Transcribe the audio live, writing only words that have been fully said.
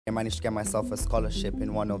I managed to get myself a scholarship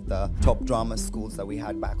in one of the top drama schools that we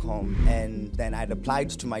had back home. And then I'd applied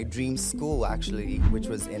to my dream school, actually, which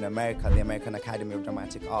was in America, the American Academy of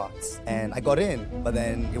Dramatic Arts. And I got in, but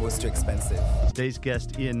then it was too expensive. Today's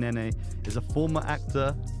guest, Nene, is a former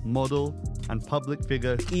actor, model, and public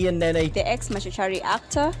figure. Nene. The ex-Machachari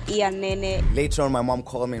actor, Nene. Later on, my mom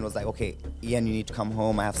called me and was like, okay, Ian, you need to come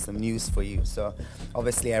home. I have some news for you. So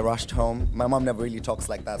obviously I rushed home. My mom never really talks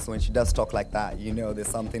like that. So when she does talk like that, you know there's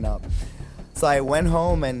something up. So I went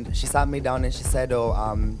home and she sat me down and she said,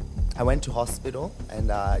 I went to hospital and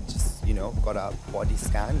just, got a body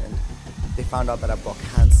scan and they found out that I've got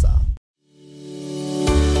cancer.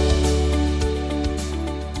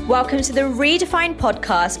 Welcome to the Redefined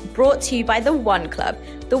podcast, brought to you by the One Club,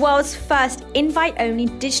 the world's first invite-only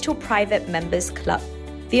digital private members club.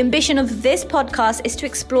 The ambition of this podcast is to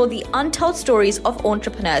explore the untold stories of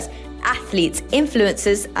entrepreneurs, athletes,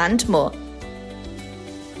 influencers, and more.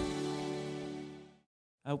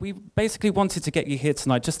 We basically wanted to get you here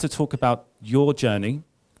tonight just to talk about your journey,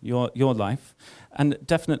 your life, and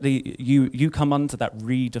definitely you come under that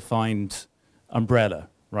redefined umbrella,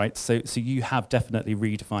 right? So you have definitely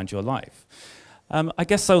redefined your life. I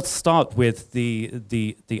guess I'll start with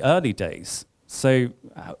the early days. So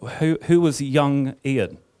who was young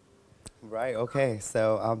Ian? Right, okay.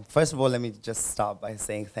 So first of all, let me just start by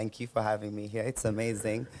saying thank you for having me here. It's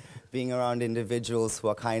amazing being around individuals who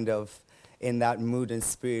are kind of in that mood and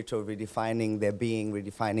spirit of redefining their being,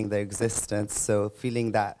 redefining their existence. So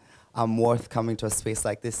feeling that I'm worth coming to a space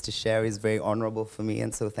like this to share is very honorable for me,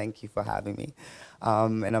 and so thank you for having me.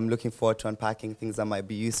 And I'm looking forward to unpacking things that might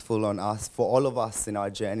be useful on us, for all of us in our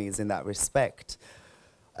journeys in that respect.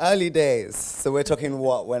 Early days, so we're talking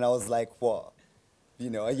when I was like a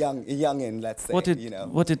youngin', let's say. What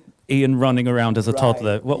did Ian running around as a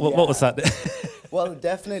toddler, what was that? Well,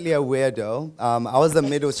 definitely a weirdo. I was a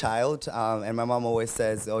middle child, and my mom always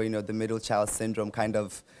says, the middle child syndrome kind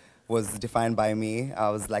of was defined by me. I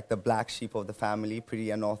was like the black sheep of the family, pretty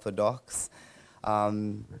unorthodox.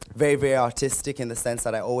 Very, very artistic in the sense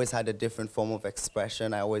that I always had a different form of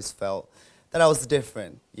expression. I always felt that I was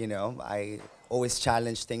different, I always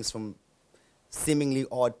challenged things from seemingly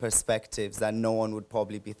odd perspectives that no one would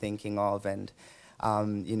probably be thinking of. And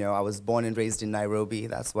I was born and raised in Nairobi.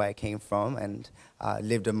 That's where I came from, and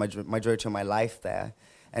lived a majority of my life there.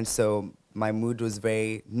 And so my mood was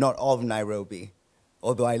very not of Nairobi,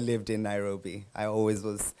 although I lived in Nairobi. I always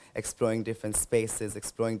was exploring different spaces,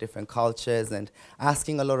 exploring different cultures, and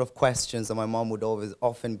asking a lot of questions. And my mom would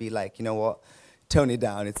often be like, you know what, tone it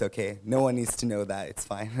down, it's okay. No one needs to know that, it's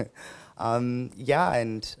fine.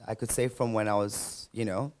 And I could say from when I was,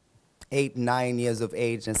 8, 9 years of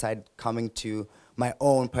age and started coming to my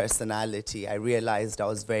own personality, I realized I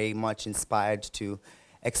was very much inspired to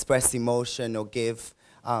express emotion or give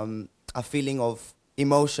a feeling of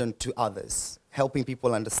emotion to others, helping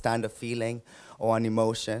people understand a feeling or an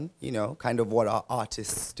emotion, kind of what our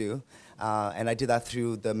artists do. And I did that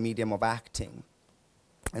through the medium of acting.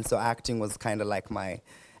 And so acting was kind of like my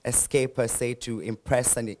escape, per se, to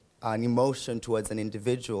impress an emotion towards an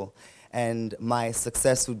individual. And my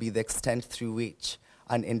success would be the extent through which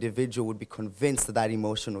an individual would be convinced that that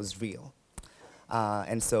emotion was real.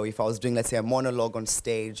 And so if I was doing, let's say, a monologue on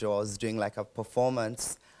stage, or I was doing like a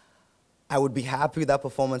performance, I would be happy with that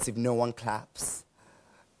performance if no one claps.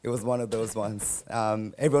 It was one of those ones.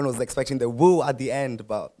 Everyone was expecting the woo at the end,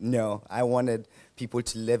 but no, I wanted people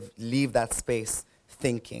to leave that space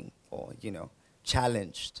thinking or,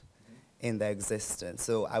 challenged in their existence.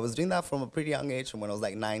 So I was doing that from a pretty young age, from when I was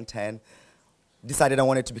like 9, 10. Decided I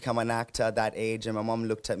wanted to become an actor at that age, and my mom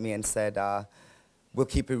looked at me and said, we'll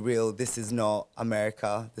keep it real. This is not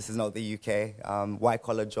America. This is not the UK.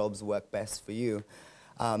 White-collar jobs work best for you.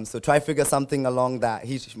 So try to figure something along that.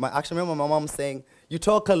 Actually, I remember my mom saying, you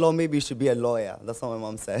talk a lot, maybe you should be a lawyer. That's what my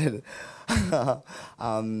mom said.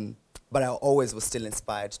 But I always was still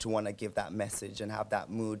inspired to want to give that message and have that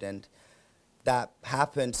mood. And that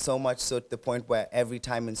happened so much so to the point where every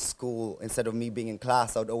time in school, instead of me being in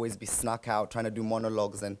class, I would always be snuck out trying to do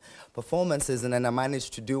monologues and performances. And then I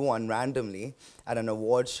managed to do one randomly at an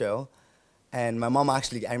award show. And my mom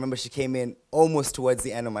actually, I remember she came in almost towards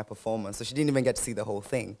the end of my performance, so she didn't even get to see the whole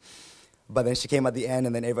thing. But then she came at the end,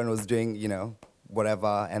 and then everyone was doing,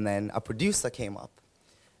 whatever. And then a producer came up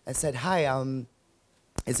and said, hi,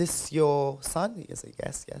 is this your son? He said,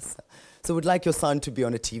 yes. So we'd like your son to be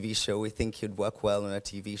on a TV show. We think he'd work well on a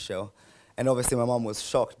TV show. And obviously my mom was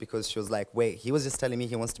shocked, because she was like, wait, he was just telling me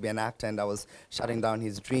he wants to be an actor, and I was shutting down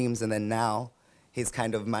his dreams, and then now he's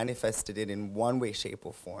kind of manifested it in one way, shape,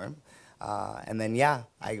 or form. And then,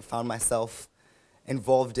 I found myself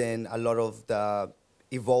involved in a lot of the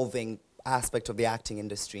evolving aspect of the acting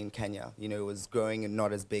industry in Kenya. You know, it was growing and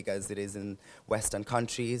not as big as it is in Western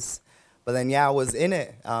countries. But then, yeah, I was in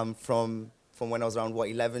it from when I was around,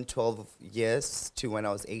 11, 12 years to when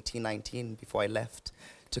I was 18, 19 before I left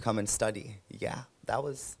to come and study. Yeah, that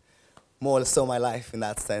was more or so my life in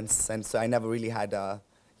that sense. And so I never really had,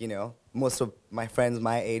 you know, most of my friends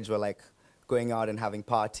my age were like going out and having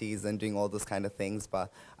parties and doing all those kind of things.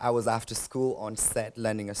 But I was after school on set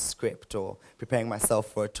learning a script or preparing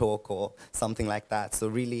myself for a talk or something like that. So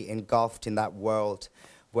really engulfed in that world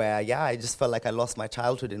where, yeah, I just felt like I lost my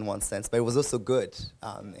childhood in one sense. But it was also good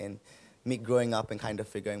in me growing up and kind of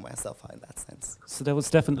figuring myself out in that sense. So there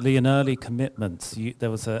was definitely an early commitment.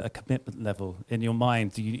 There was a commitment level in your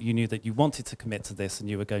mind. You knew that you wanted to commit to this and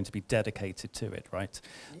you were going to be dedicated to it, right?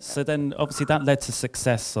 Yeah. So then obviously that led to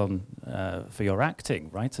success for your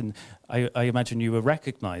acting, right? And I imagine you were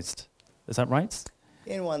recognized. Is that right?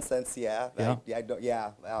 In one sense, yeah.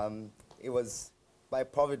 Yeah. It was by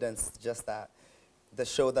providence just that the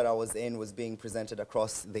show that I was in was being presented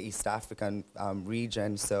across the East African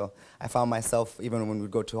region. So I found myself, even when we'd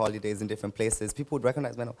go to holidays in different places, people would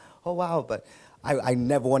recognize me. Oh, wow. But I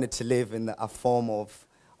never wanted to live in a form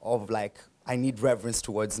of like, I need reverence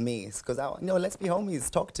towards me. Because, let's be homies,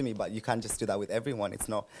 talk to me. But you can't just do that with everyone. It's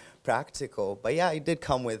not practical. But yeah, it did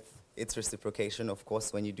come with its reciprocation, of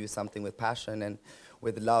course, when you do something with passion and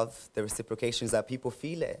with love. The reciprocation is that people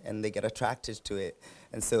feel it and they get attracted to it.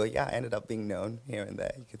 And so, yeah, I ended up being known here and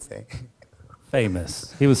there, you could say.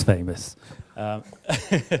 Famous. He was famous.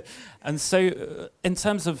 And so in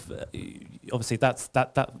terms of, obviously,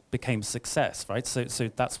 that became success, right? So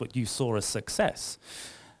that's what you saw as success.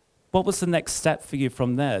 What was the next step for you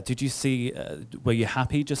from there? Did you see, were you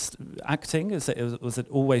happy just acting? Was it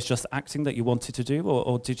always just acting that you wanted to do?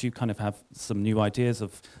 Or did you kind of have some new ideas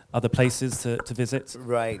of other places to visit?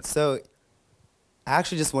 Right. So I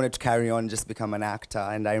actually just wanted to carry on, just become an actor.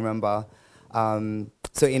 And I remember,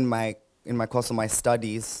 so in my course of my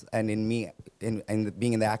studies and in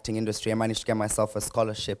being in the acting industry, I managed to get myself a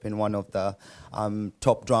scholarship in one of the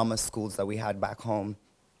top drama schools that we had back home.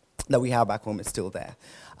 That we have back home is still there.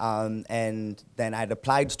 And then I'd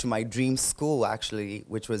applied to my dream school, actually,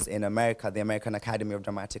 which was in America, the American Academy of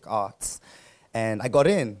Dramatic Arts. And I got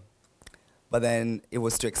in, but then it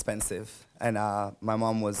was too expensive. And my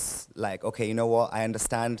mom was like, okay, you know what? I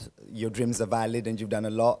understand your dreams are valid and you've done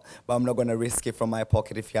a lot, but I'm not going to risk it from my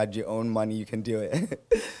pocket. If you had your own money, you can do it.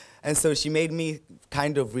 And so she made me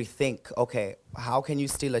kind of rethink, okay, how can you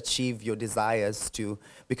still achieve your desires to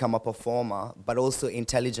become a performer, but also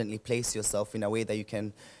intelligently place yourself in a way that you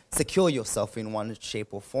can secure yourself in one shape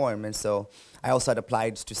or form? And so I also had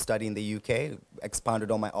applied to study in the UK,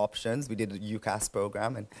 expanded on my options. We did a UCAS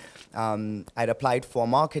program, and I'd applied for a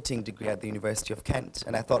marketing degree at the University of Kent.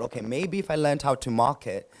 And I thought, okay, maybe if I learned how to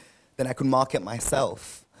market, then I could market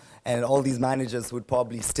myself. And all these managers would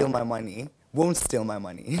probably steal my money. Won't steal my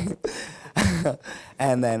money.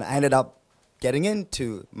 And then I ended up getting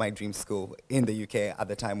into my dream school in the UK at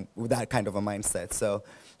the time with that kind of a mindset. So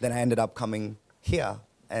then I ended up coming here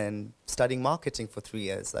and studying marketing for 3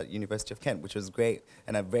 years at University of Kent, which was great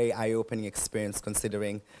and a very eye-opening experience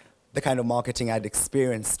considering the kind of marketing I'd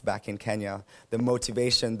experienced back in Kenya. The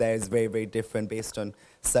motivation there is very, very different based on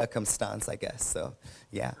circumstance, I guess. So,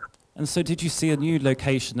 yeah. And so did you see a new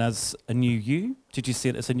location as a new you? Did you see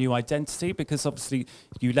it as a new identity? Because obviously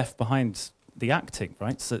you left behind the acting,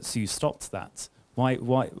 right? So you stopped that.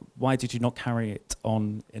 Why did you not carry it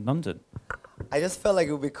on in London? I just felt like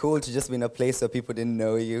it would be cool to just be in a place where people didn't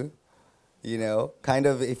know you. You know, kind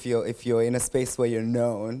of if you're in a space where you're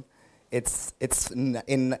known, it's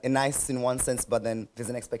nice in one sense, but then there's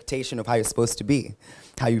an expectation of how you're supposed to be,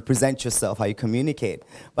 how you present yourself, how you communicate.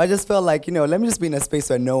 But I just felt like, let me just be in a space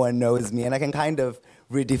where no one knows me and I can kind of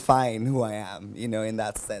redefine who I am, in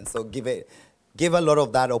that sense. So give a lot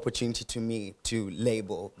of that opportunity to me to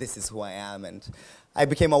label, this is who I am. And I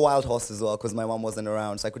became a wild horse as well because my mom wasn't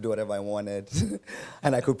around, so I could do whatever I wanted.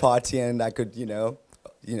 And I could party and I could,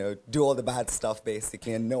 do all the bad stuff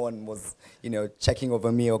basically, and no one was, checking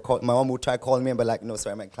over me or my mom would try calling me and be like, no,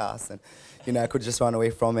 sorry, I'm in class, and I could just run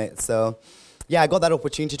away from it. So, yeah, I got that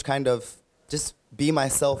opportunity to kind of just be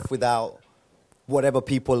myself without whatever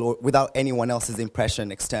people or without anyone else's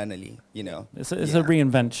impression externally, It's a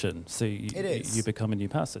reinvention, so you become a new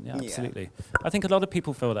person. Yeah, absolutely. I think a lot of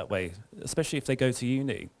people feel that way, especially if they go to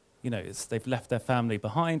uni. They've left their family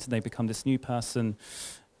behind and they become this new person.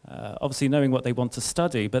 Obviously knowing what they want to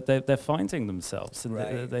study, but they're finding themselves and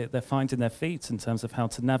right. they're finding their feet in terms of how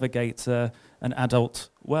to navigate an adult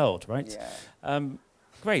world, right? Yeah.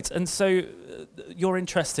 Great. And so your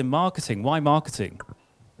interest in marketing, why marketing?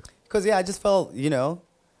 Because, yeah, I just felt,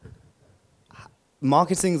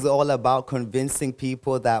 marketing is all about convincing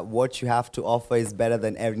people that what you have to offer is better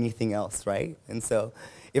than anything else, right? And so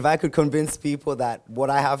if I could convince people that what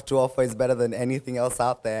I have to offer is better than anything else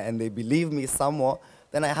out there and they believe me somewhat,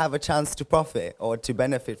 then I have a chance to profit or to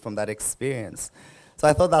benefit from that experience. So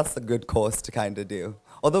I thought that's a good course to kind of do.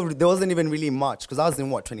 Although there wasn't even really much, because I was in,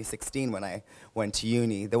 2016 when I went to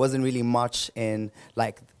uni. There wasn't really much in,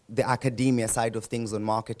 like, the academia side of things on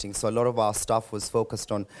marketing. So a lot of our stuff was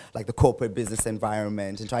focused on, like, the corporate business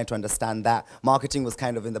environment and trying to understand that. Marketing was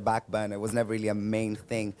kind of in the back burner. It was never really a main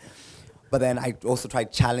thing. But then I also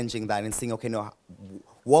tried challenging that and saying, okay, no,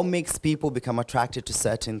 what makes people become attracted to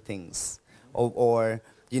certain things? Or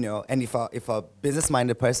and if a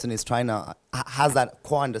business-minded person is trying to, has that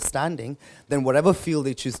core understanding, then whatever field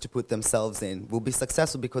they choose to put themselves in will be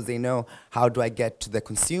successful because they know, how do I get to the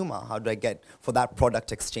consumer? How do I get for that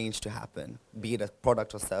product exchange to happen, be it a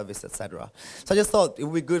product or service, etc. So I just thought it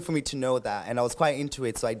would be good for me to know that, and I was quite into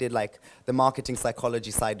it, so I did like the marketing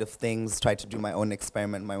psychology side of things, tried to do my own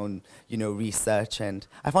experiment, my own, research, and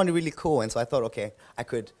I found it really cool, and so I thought, okay, I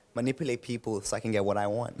could manipulate people so I can get what I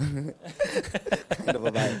want. Kind of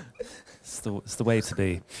a vibe. It's the way to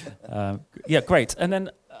be. Yeah, great. And then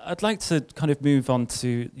I'd like to kind of move on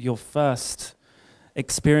to your first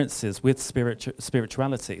experiences with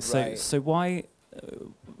spirituality. Right. So why?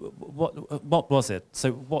 What was it?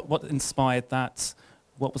 So what inspired that?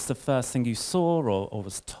 What was the first thing you saw or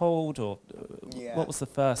was told, or what was the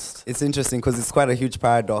first? It's interesting because it's quite a huge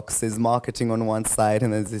paradox. There's marketing on one side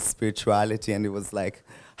and there's this spirituality, and it was like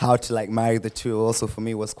how to like marry the two also for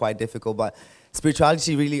me was quite difficult. But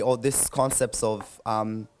spirituality really, or this concepts of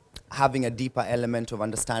having a deeper element of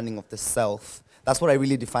understanding of the self, that's what I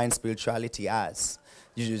really define spirituality as.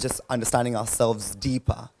 Usually just understanding ourselves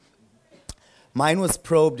deeper. Mine was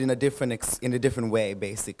probed in a different way,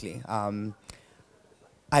 basically.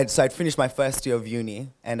 I'd finished my first year of uni,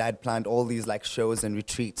 and I'd planned all these like shows and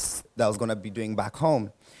retreats that I was going to be doing back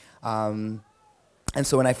home. And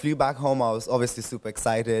so when I flew back home, I was obviously super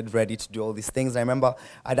excited, ready to do all these things. I remember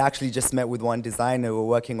I'd actually just met with one designer. We were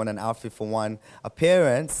working on an outfit for one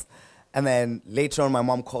appearance. And then later on, my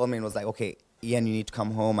mom called me and was like, okay, Ian, you need to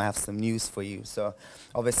come home. I have some news for you. So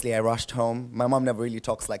obviously I rushed home. My mom never really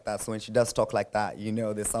talks like that. So when she does talk like that,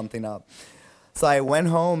 there's something up. So I went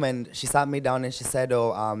home and she sat me down and she said,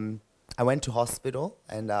 I went to hospital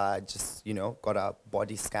and just, got a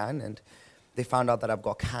body scan, and they found out that I've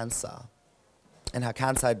got cancer. And her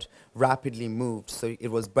cancer had rapidly moved. So it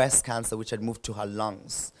was breast cancer, which had moved to her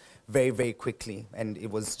lungs very, very quickly. And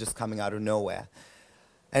it was just coming out of nowhere.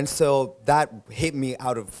 And so that hit me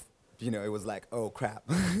out of, it was like, oh, crap.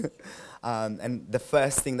 And the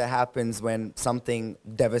first thing that happens when something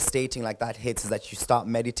devastating like that hits is that you start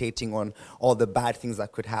meditating on all the bad things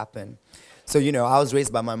that could happen. So, I was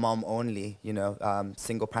raised by my mom only,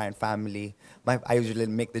 single parent family. I usually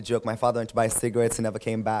make the joke, my father went to buy cigarettes and never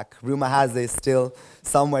came back. Rumor has it still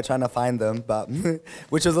somewhere trying to find them, but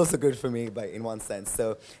which was also good for me, but in one sense.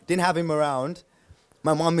 So didn't have him around.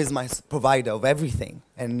 My mom is my provider of everything.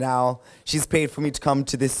 And now she's paid for me to come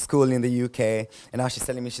to this school in the UK, and now she's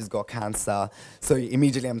telling me she's got cancer. So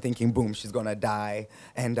immediately I'm thinking, boom, she's gonna die.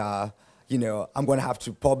 And I'm going to have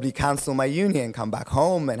to probably cancel my uni and come back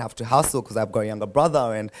home and have to hustle because I've got a younger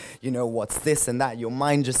brother and, what's this and that. Your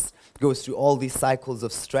mind just goes through all these cycles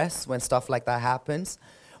of stress when stuff like that happens.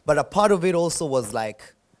 But a part of it also was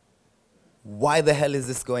like, why the hell is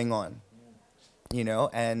this going on?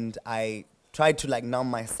 And I tried to like numb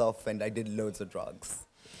myself, and I did loads of drugs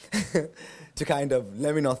to kind of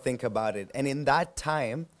let me not think about it. And in that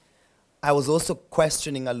time, I was also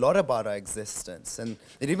questioning a lot about our existence, and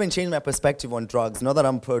it even changed my perspective on drugs. Not that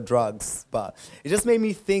I'm pro-drugs, but it just made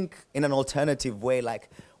me think in an alternative way,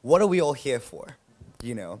 like, what are we all here for?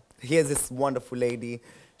 Here's this wonderful lady.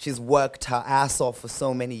 She's worked her ass off for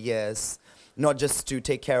so many years, not just to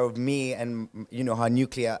take care of me and, her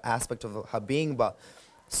nuclear aspect of her being, but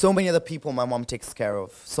so many other people my mom takes care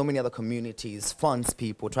of, so many other communities, funds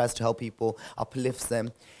people, tries to help people, uplifts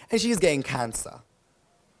them, and she's getting cancer.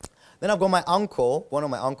 Then I've got my uncle, one of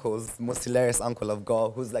my uncles, the most hilarious uncle I've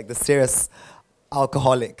got, who's like the serious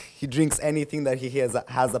alcoholic. He drinks anything that he hears that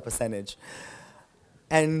has a percentage.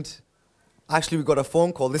 And actually we got a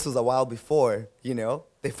phone call, this was a while before,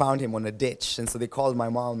 they found him on a ditch. And so they called my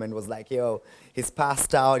mom and was like, yo, he's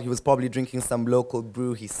passed out, he was probably drinking some local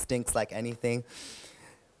brew, he stinks like anything.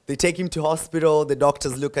 They take him to hospital, the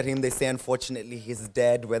doctors look at him, they say, unfortunately, he's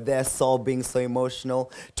dead. We're there sobbing, so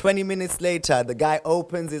emotional. 20 minutes later, the guy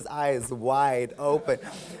opens his eyes wide open,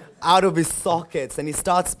 out of his sockets, and he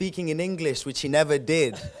starts speaking in English, which he never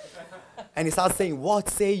did. And he starts saying, what,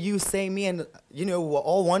 say you, say me, and, we're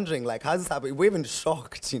all wondering, like, how's this happening? We're even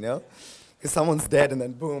shocked, because someone's dead, and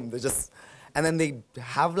then boom, and then they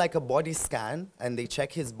have like a body scan, and they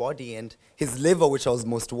check his body, and his liver, which I was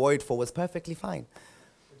most worried for, was perfectly fine.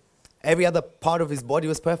 Every other part of his body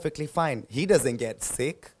was perfectly fine. He doesn't get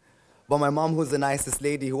sick, but my mom, who's the nicest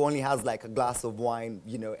lady, who only has like a glass of wine,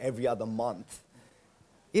 every other month,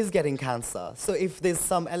 is getting cancer. So if there's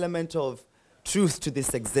some element of truth to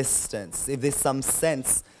this existence, if there's some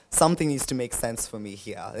sense, something needs to make sense for me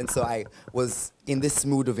here. And so I was in this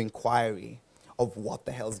mood of inquiry of what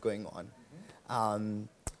the hell's going on.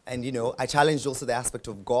 And I challenged also the aspect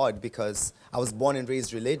of God, because I was born and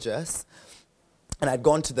raised religious, and I'd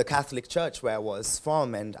gone to the Catholic Church where I was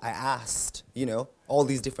from, and I asked, all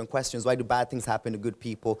these different questions. Why do bad things happen to good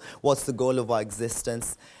people? What's the goal of our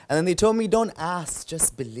existence? And then they told me, don't ask,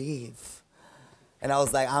 just believe. And I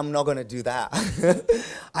was like, I'm not going to do that.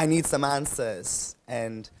 I need some answers.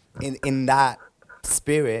 And in that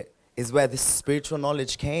spirit is where this spiritual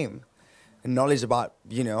knowledge came. And knowledge about,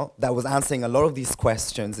 that was answering a lot of these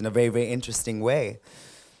questions in a very, very interesting way.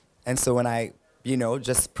 And so when I,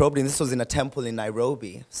 just probed, and this was in a temple in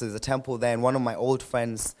Nairobi. So there's a temple there, and one of my old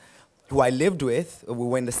friends who I lived with, we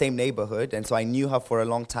were in the same neighborhood, and so I knew her for a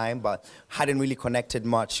long time, but hadn't really connected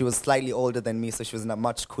much. She was slightly older than me, so she was in a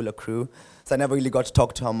much cooler crew. So I never really got to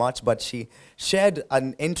talk to her much, but she shared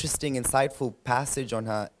an interesting, insightful passage on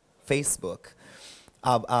her Facebook,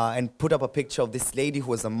 and put up a picture of this lady who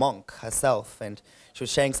was a monk herself, and she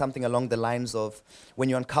was sharing something along the lines of, when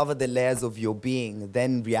you uncover the layers of your being,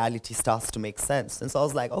 then reality starts to make sense. And so I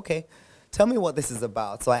was like, okay, tell me what this is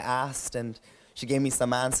about. So I asked, and she gave me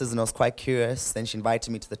some answers, and I was quite curious. Then she invited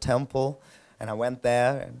me to the temple, and I went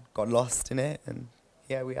there and got lost in it, and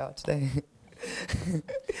here we are today.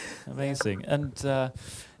 Amazing. And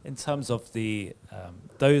in terms of the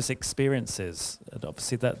those experiences, and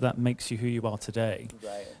obviously that makes you who you are today.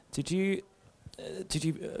 Right. Did you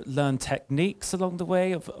learn techniques along the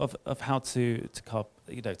way of how to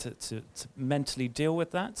mentally deal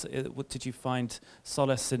with that? Did you find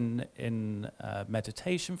solace in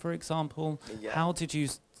meditation, for example? Yeah. How did you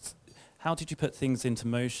put things into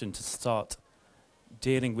motion to start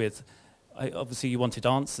dealing with? Obviously, you wanted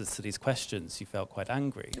answers to these questions. You felt quite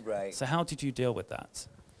angry. Right. So how did you deal with that?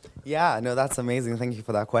 Yeah, no, that's amazing. Thank you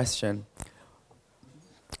for that question.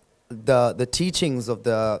 The teachings of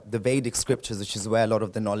the Vedic scriptures, which is where a lot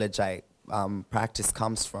of the knowledge I practice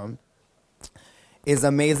comes from, is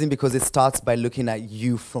amazing because it starts by looking at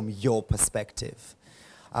you from your perspective.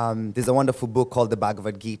 There's a wonderful book called the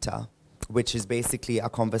Bhagavad Gita, which is basically a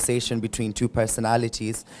conversation between two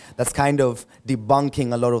personalities that's kind of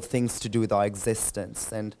debunking a lot of things to do with our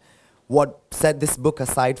existence. And what set this book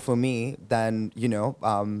aside for me than,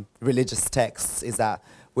 religious texts is that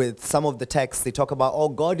with some of the texts, they talk about, oh,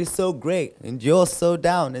 God is so great, and you're so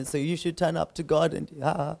down, and so you should turn up to God,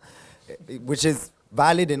 and which is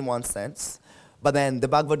valid in one sense. But then the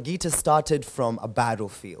Bhagavad Gita started from a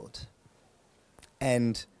battlefield.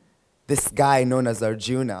 And this guy known as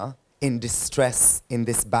Arjuna in distress in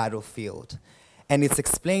this battlefield. And it's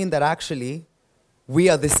explained that actually we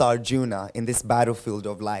are this Arjuna in this battlefield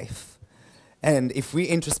of life. And if we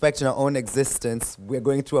introspect in our own existence, we're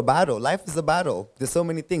going through a battle. Life is a battle. There's so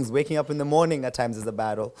many things. Waking up in the morning at times is a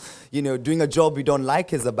battle. Doing a job we don't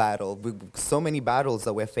like is a battle. So many battles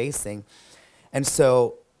that we're facing. And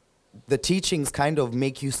so the teachings kind of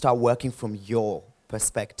make you start working from your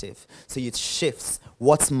perspective. So it shifts.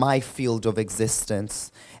 What's my field of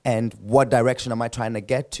existence? And what direction am I trying to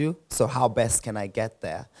get to? So how best can I get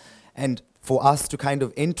there? And for us to kind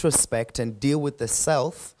of introspect and deal with the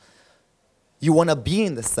self, you want to be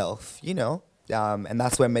in the self, and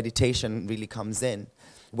that's where meditation really comes in,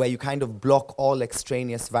 where you kind of block all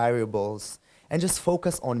extraneous variables and just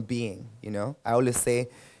focus on being, I always say,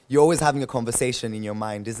 you're always having a conversation in your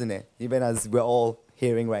mind, isn't it? Even as we're all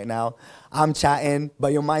hearing right now, I'm chatting,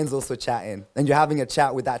 but your mind's also chatting, and you're having a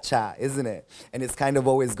chat with that chat, isn't it? And it's kind of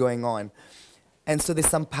always going on. And so there's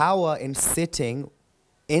some power in sitting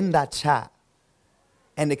in that chat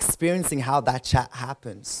and experiencing how that chat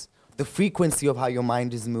happens. The frequency of how your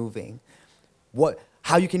mind is moving,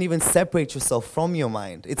 how you can even separate yourself from your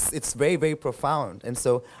mind. It's very, very profound. And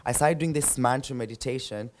so I started doing this mantra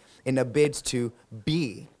meditation in a bid to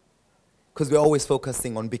be, because we're always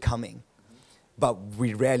focusing on becoming, but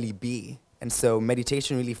we rarely be. And so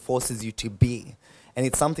meditation really forces you to be. And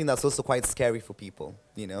it's something that's also quite scary for people,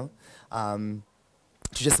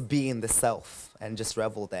 to just be in the self and just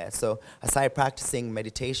revel there. So I started practicing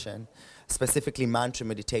meditation, specifically mantra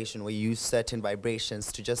meditation, where you use certain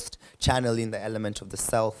vibrations to just channel in the element of the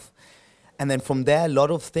self. And then from there, a lot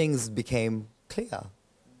of things became clear.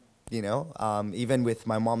 You know, even with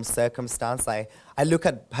my mom's circumstance, I look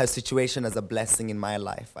at her situation as a blessing in my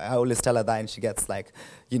life. I always tell her that, and she gets like,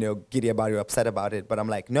 you know, giddy about it, or upset about it. But I'm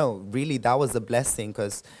like, no, really, that was a blessing,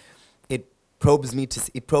 because it probed me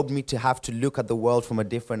to have to look at the world from a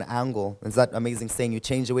different angle. It's that amazing saying, you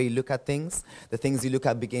change the way you look at things, the things you look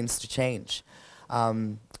at begins to change.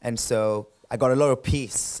 And so I got a lot of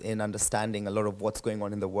peace in understanding a lot of what's going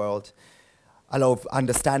on in the world, a lot of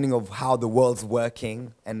understanding of how the world's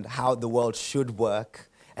working and how the world should work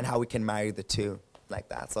and how we can marry the two like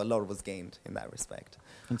that. So a lot was gained in that respect.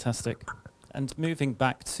 Fantastic. And moving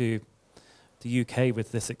back to the UK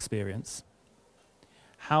with this experience,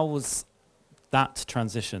 how was that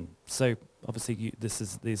transition? So obviously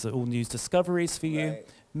these are all news discoveries for you. Right.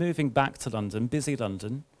 Moving back to London, busy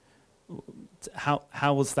London,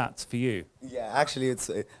 how was that for you? Yeah, actually,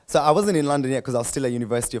 so I wasn't in London yet because I was still at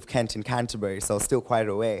University of Kent in Canterbury, so I was still quite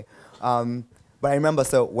away. But I remember,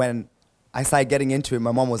 so when I started getting into it,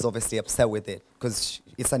 my mom was obviously upset with it because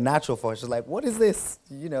it's a natural for her. She's like, "What is this?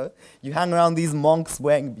 You know, you hang around these monks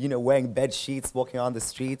wearing bed sheets, walking around the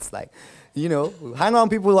streets, like, you know, hang around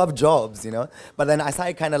people who have jobs, you know." But then I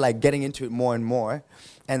started kind of like getting into it more and more,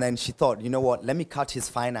 and then she thought, you know what? Let me cut his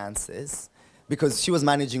finances. Because she was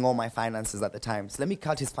managing all my finances at the time. So let me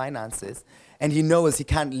cut his finances. And he knows he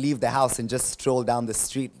can't leave the house and just stroll down the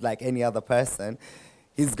street like any other person.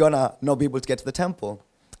 He's gonna not be able to get to the temple.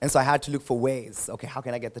 And so I had to look for ways. Okay, how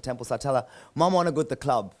can I get to the temple? So I tell her, Mom, I wanna go to the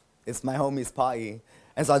club. It's my homie's party.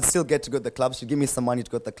 And so I'd still get to go to the club. She'd give me some money to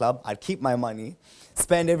go to the club. I'd keep my money,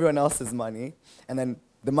 spend everyone else's money. And then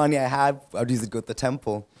the money I had, I'd use it to go to the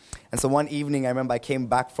temple. And so one evening, I remember I came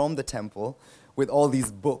back from the temple with all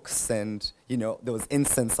these books, and you know, there was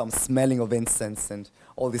incense, some smelling of incense, and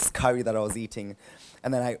all this curry that I was eating.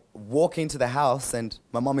 And then I walk into the house, and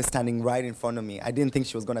my mom is standing right in front of me. I didn't think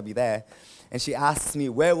she was gonna be there. And she asks me,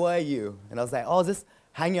 "Where were you?" And I was like, "Oh, just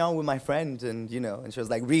hanging out with my friend," and you know, and she was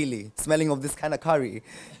like, "Really? Smelling of this kind of curry?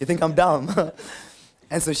 You think I'm dumb?"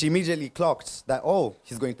 And so she immediately clocked that, oh,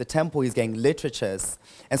 he's going to the temple, he's getting literatures.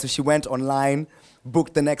 And so she went online,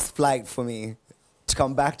 booked the next flight for me to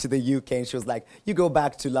come back to the UK, and she was like, "You go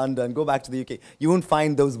back to London, go back to the UK. You won't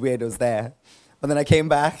find those weirdos there." But then I came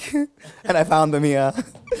back, and I found them here,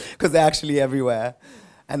 because they're actually everywhere.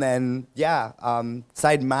 And then,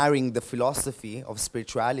 started marrying the philosophy of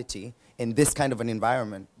spirituality in this kind of an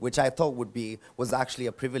environment, which I thought was actually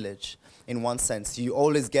a privilege in one sense. You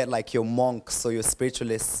always get like your monks or your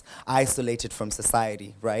spiritualists isolated from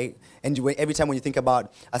society, right? And every time when you think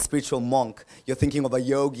about a spiritual monk, you're thinking of a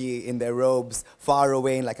yogi in their robes, far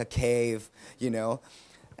away in like a cave, you know?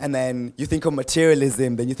 And then you think of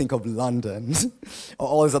materialism, then you think of London or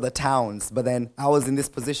all these other towns. But then I was in this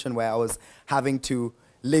position where I was having to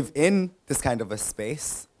live in this kind of a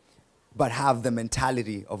space, but have the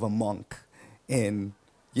mentality of a monk in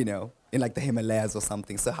like the Himalayas or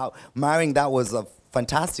something. So how marrying that was a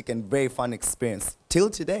fantastic and very fun experience till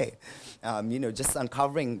today. Just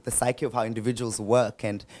uncovering the psyche of how individuals work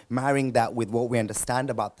and marrying that with what we understand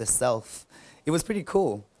about the self. It was pretty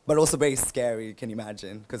cool, but also very scary, you can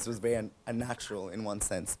imagine, because it was very unnatural in one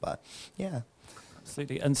sense, but yeah.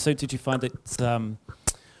 Absolutely. And so did you find it,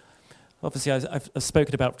 obviously I've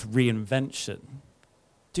spoken about reinvention.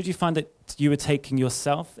 Did you find that you were taking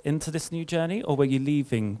yourself into this new journey, or were you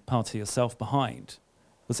leaving part of yourself behind?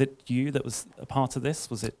 Was it you that was a part of this?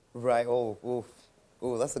 Was it? Right. Oh,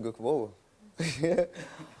 that's a good. Whoa.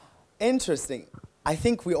 Interesting. I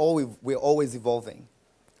think we're always evolving,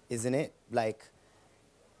 isn't it? Like,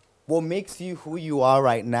 what makes you who you are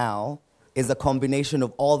right now is a combination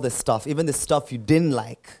of all the stuff, even the stuff you didn't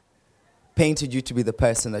like, painted you to be the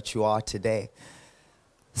person that you are today.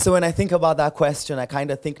 So when I think about that question, I kind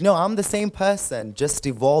of think, no, I'm the same person, just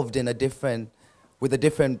evolved with a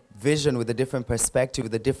different vision, with a different perspective,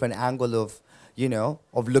 with a different angle of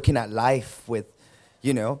looking at life with,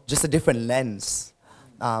 just a different lens.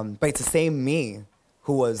 But it's the same me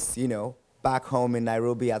who was, back home in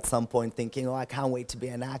Nairobi at some point thinking, oh, I can't wait to be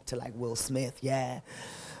an actor like Will Smith, yeah.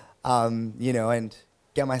 And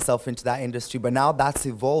get myself into that industry. But now that's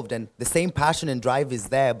evolved, and the same passion and drive is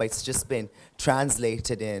there, but it's just been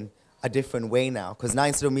translated in a different way now. Because now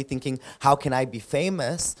instead of me thinking, how can I be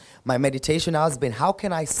famous, my meditation now has been, how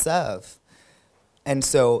can I serve? And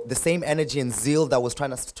so the same energy and zeal that was trying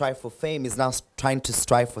to strive for fame is now trying to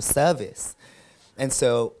strive for service. And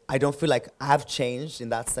so I don't feel like I've changed in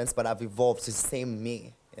that sense, but I've evolved to the same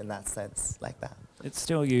me in that sense, like that. It's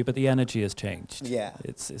still you, but the energy has changed. Yeah.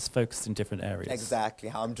 It's focused in different areas. Exactly,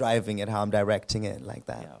 how I'm driving it, how I'm directing it, like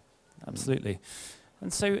that. Yeah, absolutely.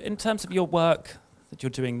 And so in terms of your work that you're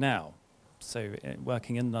doing now, so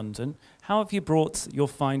working in London. How have you brought your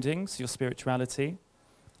findings, your spirituality,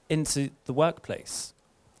 into the workplace?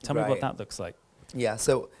 Tell me what Right. that looks like. Yeah,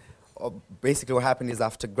 so basically what happened is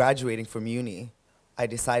after graduating from uni, I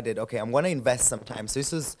decided, okay, I'm going to invest some time. So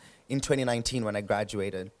this was in 2019 when I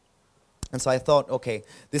graduated. And so I thought, okay,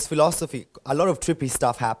 this philosophy, a lot of trippy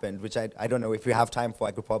stuff happened, which I don't know if you have time for,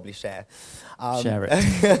 I could probably share. Share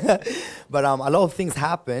it. But a lot of things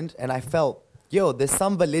happened, and I felt, there's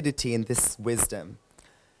some validity in this wisdom.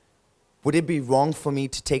 Would it be wrong for me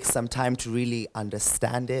to take some time to really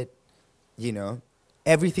understand it?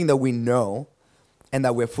 Everything that we know and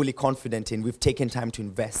that we're fully confident in, we've taken time to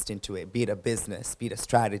invest into it, be it a business, be it a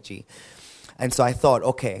strategy. And so I thought,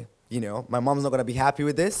 okay, my mom's not going to be happy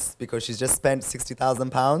with this because she's just spent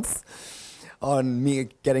 £60,000 on me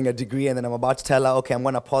getting a degree, and then I'm about to tell her, okay, I'm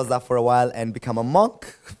going to pause that for a while and become a monk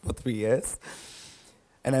for 3 years.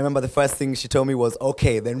 And I remember the first thing she told me was,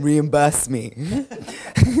 okay, then reimburse me.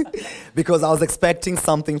 Because I was expecting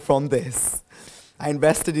something from this. I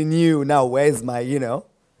invested in you, now where's my,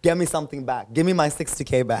 get me something back. Give me my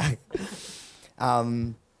 60K back.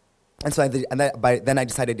 And so then I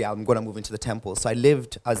decided, I'm going to move into the temple. So I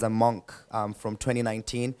lived as a monk from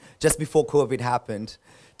 2019, just before COVID happened,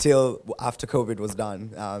 till after COVID was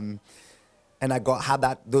done. And I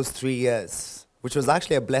had those 3 years, which was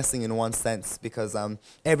actually a blessing in one sense, because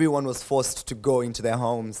everyone was forced to go into their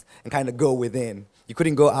homes and kind of go within. You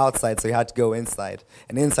couldn't go outside, so you had to go inside.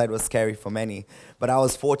 And inside was scary for many. But I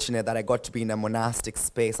was fortunate that I got to be in a monastic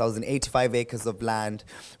space. I was in 85 acres of land.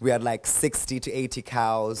 We had like 60 to 80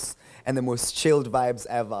 cows and the most chilled vibes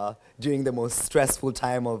ever during the most stressful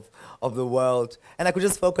time of the world. And I could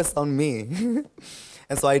just focus on me.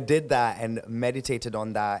 And so I did that and meditated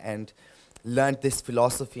on that and learned this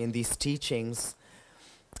philosophy and these teachings.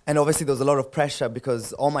 And obviously there was a lot of pressure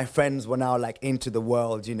because all my friends were now like into the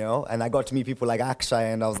world, and I got to meet people like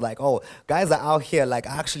Akshay, and I was like, oh, guys are out here like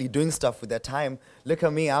actually doing stuff with their time. Look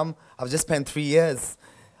at me, I've just spent 3 years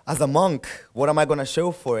as a monk. What am I going to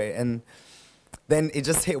show for it? And then it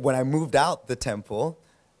just hit when I moved out the temple,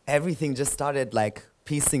 everything just started like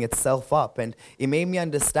piecing itself up. And it made me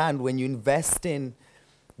understand when you invest in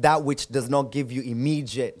that which does not give you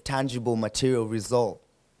immediate, tangible, material result,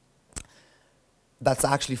 that's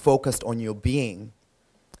actually focused on your being,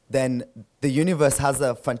 then the universe has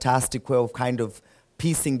a fantastic way of kind of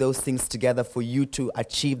piecing those things together for you to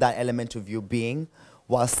achieve that element of your being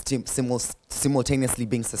while simultaneously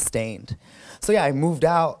being sustained. So yeah, I moved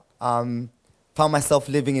out, found myself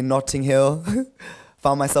living in Notting Hill,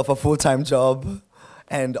 found myself a full-time job,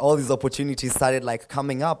 and all these opportunities started like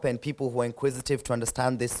coming up, and people who were inquisitive to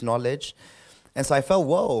understand this knowledge. And so I felt,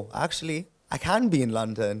 whoa, actually, I can be in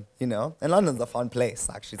London, And London's a fun place,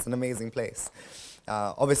 actually. It's an amazing place.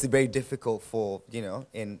 Obviously very difficult for,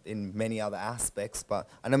 in many other aspects, but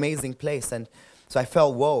an amazing place. And so I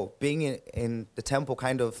felt, whoa, being in the temple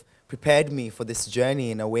kind of prepared me for this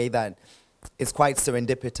journey in a way that is quite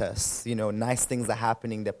serendipitous. Nice things are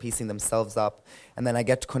happening, they're piecing themselves up. And then I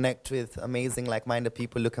get to connect with amazing, like-minded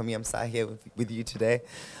people. Look at me, I'm sat here with you today.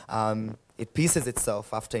 It pieces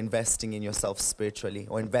itself after investing in yourself spiritually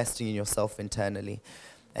or investing in yourself internally.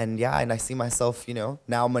 And I see myself,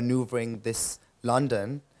 now maneuvering this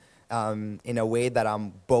London in a way that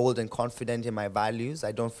I'm bold and confident in my values.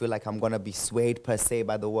 I don't feel like I'm going to be swayed per se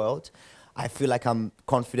by the world. I feel like I'm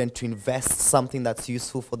confident to invest something that's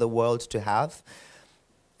useful for the world to have.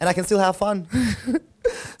 And I can still have fun.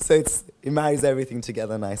 So it marries everything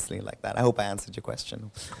together nicely like that. I hope I answered your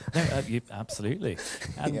question. No, absolutely.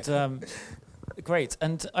 And great.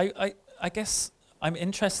 And I guess I'm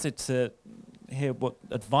interested to hear what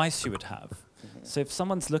advice you would have. Mm-hmm. So if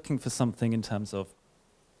someone's looking for something in terms of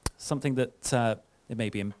something that they may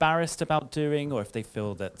be embarrassed about doing, or if they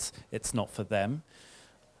feel that it's not for them,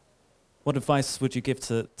 what advice would you give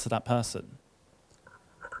to that person?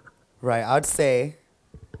 Right, I'd say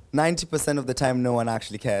 90% of the time, no one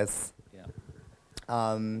actually cares.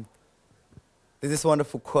 Yeah. There's this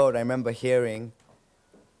wonderful quote I remember hearing,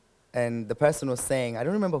 and the person was saying, I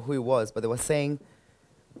don't remember who it was, but they were saying,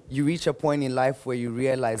 you reach a point in life where you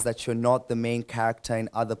realize that you're not the main character in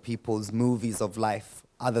other people's movies of life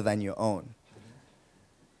other than your own.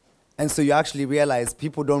 And so you actually realize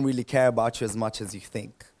people don't really care about you as much as you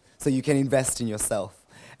think. So you can invest in yourself.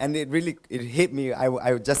 And it hit me.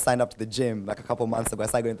 I just signed up to the gym like a couple months ago. I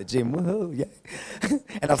started going to the gym, woohoo, yeah.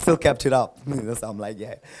 And I've still kept it up. So I'm like,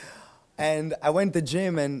 yeah. And I went to the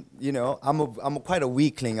gym, and I'm quite a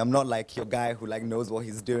weakling. I'm not like your guy who like knows what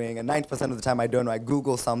he's doing. And 90% of the time I don't know. I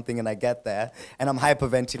Google something and I get there, and I'm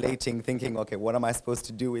hyperventilating, thinking, okay, what am I supposed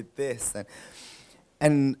to do with this?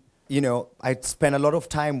 And I spent a lot of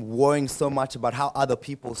time worrying so much about how other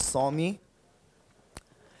people saw me.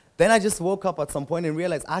 Then I just woke up at some point and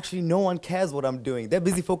realized, actually, no one cares what I'm doing. They're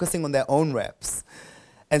busy focusing on their own reps.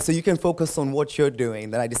 And so you can focus on what you're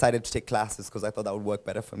doing. Then I decided to take classes because I thought that would work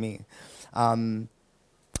better for me.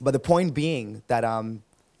 But the point being that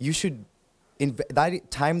you should,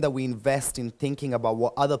 that time that we invest in thinking about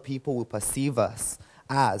what other people will perceive us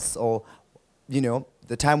as, or,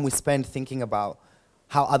 the time we spend thinking about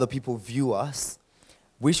how other people view us,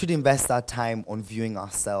 we should invest that time on viewing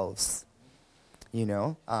ourselves.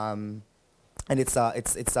 And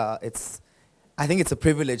I think it's a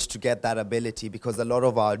privilege to get that ability, because a lot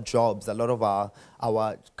of our jobs, a lot of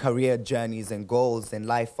our career journeys and goals in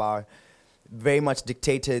life are very much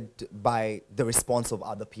dictated by the response of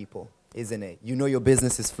other people, isn't it? Your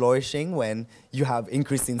business is flourishing when you have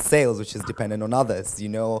increase in sales, which is dependent on others.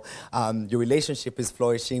 Your relationship is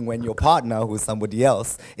flourishing when your partner, who's somebody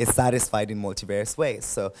else, is satisfied in multivarious ways.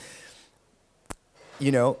 So,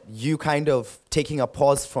 you kind of taking a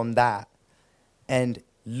pause from that and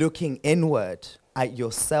looking inward at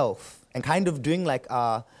yourself and kind of doing like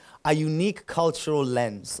a unique cultural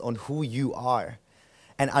lens on who you are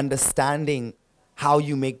and understanding how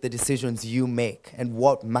you make the decisions you make and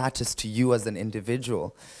what matters to you as an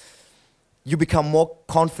individual. You become more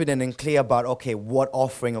confident and clear about, okay, what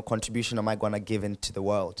offering or contribution am I going to give into the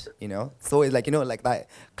world, So it's like, like that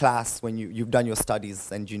class when you've done your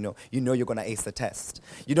studies and you know you're going to ace the test.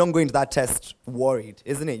 You don't go into that test worried,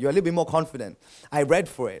 isn't it? You're a little bit more confident. I read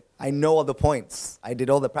for it. I know all the points. I did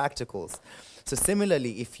all the practicals. So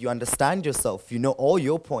similarly, if you understand yourself, you know all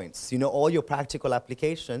your points, you know all your practical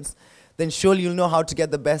applications, then surely you'll know how to get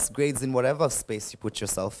the best grades in whatever space you put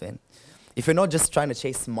yourself in. If you're not just trying to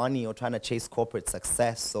chase money or trying to chase corporate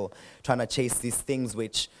success or trying to chase these things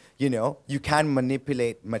which, you can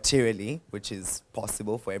manipulate materially, which is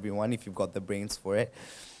possible for everyone if you've got the brains for it.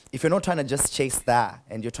 If you're not trying to just chase that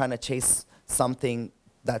and you're trying to chase something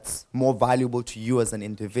that's more valuable to you as an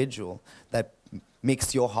individual, that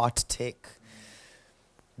makes your heart tick,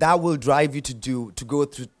 that will drive you to go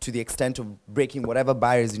through to the extent of breaking whatever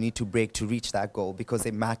barriers you need to break to reach that goal, because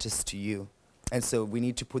it matters to you. And so we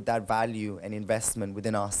need to put that value and investment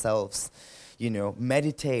within ourselves.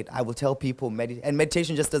 Meditate. I will tell people, and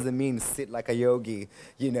meditation just doesn't mean sit like a yogi,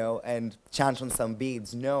 and chant on some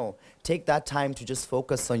beads. No, take that time to just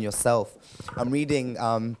focus on yourself. I'm reading,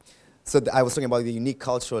 I was talking about the unique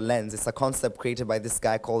cultural lens. It's a concept created by this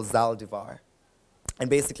guy called Zaldivar. And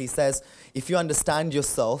basically says, if you understand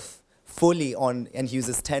yourself fully and he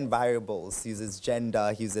uses 10 variables, he uses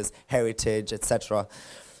gender, he uses heritage, etc.,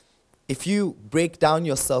 if you break down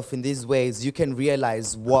yourself in these ways, you can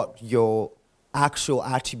realize what your actual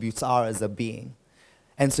attributes are as a being.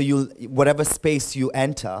 And so whatever space you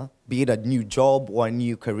enter, be it a new job or a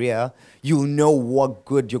new career, you'll know what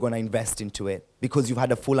good you're going to invest into it because you've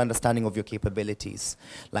had a full understanding of your capabilities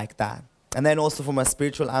like that. And then also from a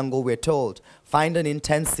spiritual angle, we're told, find an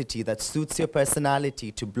intensity that suits your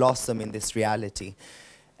personality to blossom in this reality.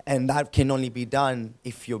 And that can only be done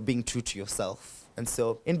if you're being true to yourself. And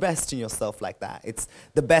so invest in yourself like that. It's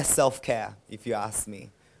the best self-care, if you ask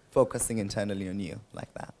me, focusing internally on you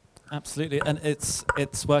like that. Absolutely. And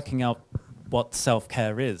it's working out what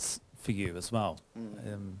self-care is for you as well.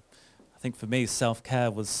 I think for me,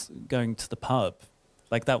 self-care was going to the pub.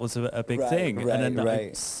 Like that was a big thing. And then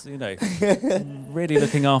it's, really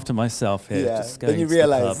looking after myself here. Yeah, just going then you to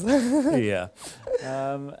realize. The pub. Yeah.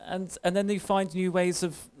 And then you find new ways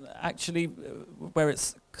of actually where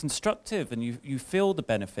it's constructive and you feel the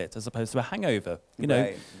benefit as opposed to a hangover.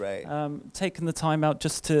 Taking the time out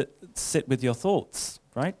just to sit with your thoughts,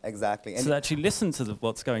 right? Exactly. And so actually listen to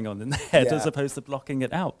what's going on in the head as opposed to blocking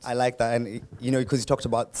it out. I like that. And, because you talked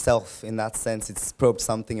about self in that sense, it's probed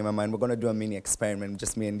something in my mind. We're going to do a mini experiment,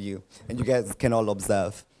 just me and you guys can all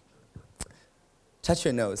observe. Touch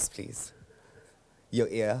your nose, please. Your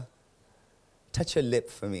ear. Touch your lip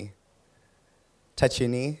for me. Touch your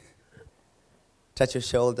knee. Touch your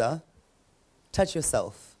shoulder. Touch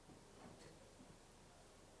yourself.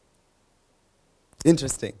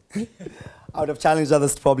 Interesting. I would have challenged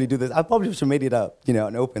others to probably do this. I probably should have made it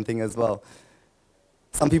an open thing as well.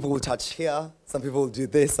 Some people will touch here. Some people will do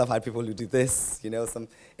this. I've had people who do this.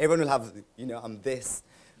 Everyone will have, I'm this.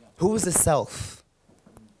 Who's the self?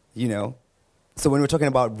 So when we're talking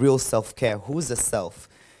about real self-care, who's the self?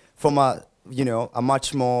 From a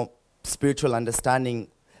much more spiritual understanding,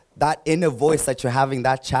 that inner voice that you're having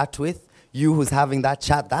that chat with, you who's having that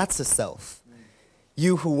chat, that's a self.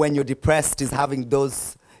 You who, when you're depressed, is having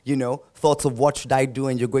those, thoughts of what should I do,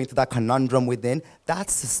 and you're going through that conundrum within,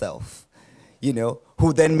 that's the self.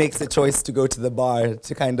 who then makes the choice to go to the bar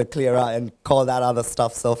to kind of clear out and call that other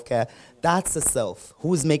stuff self-care. That's the self.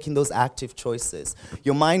 Who's making those active choices?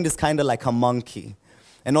 Your mind is kind of like a monkey.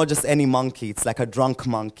 And not just any monkey, it's like a drunk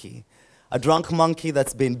monkey. A drunk monkey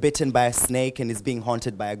that's been bitten by a snake and is being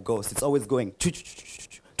haunted by a ghost. It's always going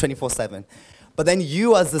 24/7. But then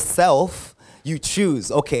you as the self, you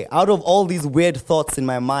choose, okay, out of all these weird thoughts in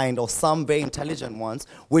my mind, or some very intelligent ones,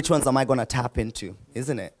 which ones am I going to tap into,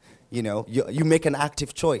 isn't it? You make an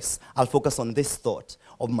active choice. I'll focus on this thought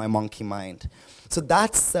of my monkey mind. So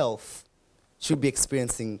that self should be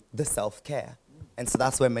experiencing the self-care. And so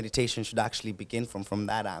that's where meditation should actually begin from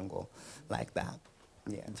that angle, like that.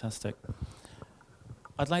 Yeah. Fantastic.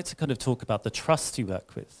 I'd like to kind of talk about the trust you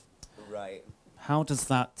work with. Right. How does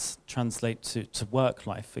that translate to work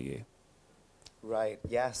life for you? Right.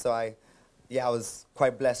 Yeah. So I was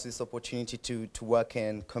quite blessed with this opportunity to work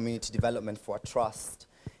in community development for a trust.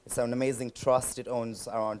 It's an amazing trust. It owns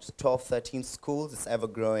around 12, 13 schools. It's ever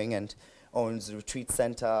growing and owns a retreat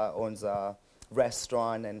center, owns a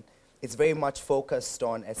restaurant, and it's very much focused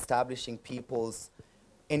on establishing people's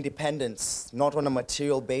independence, not on a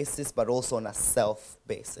material basis, but also on a self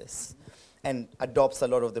basis, and adopts a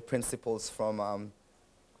lot of the principles from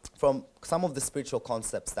some of the spiritual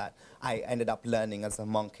concepts that I ended up learning as a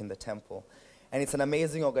monk in the temple. And it's an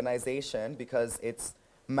amazing organization because it's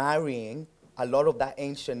marrying a lot of that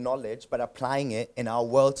ancient knowledge, but applying it in our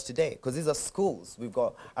world today. Because these are schools. We've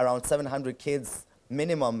got around 700 kids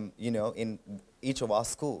minimum, in each of our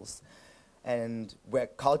schools. And we're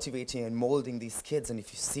cultivating and molding these kids, and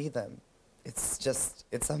if you see them,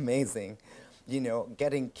 it's amazing.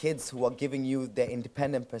 Getting kids who are giving you their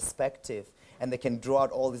independent perspective, and they can draw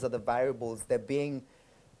out all these other variables. They're being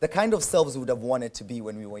the kind of selves we would have wanted to be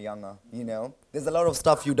when we were younger, There's a lot of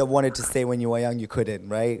stuff you'd have wanted to say when you were young, you couldn't,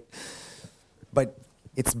 right? But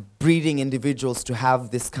it's breeding individuals to have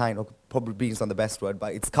this kind of, probably breeding is not the best word,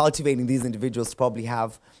 but it's cultivating these individuals to probably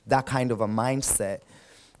have that kind of a mindset.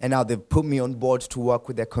 And now they've put me on board to work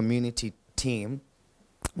with their community team,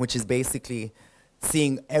 which is basically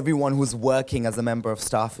seeing everyone who's working as a member of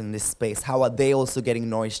staff in this space, how are they also getting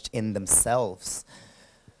nourished in themselves?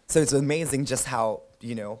 So it's amazing just how,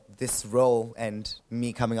 this role and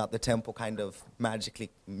me coming out the temple kind of magically,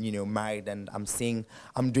 married. And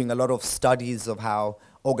I'm doing a lot of studies of how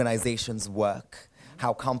organizations work,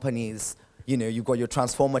 how companies, you've got your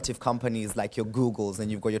transformative companies like your Googles, and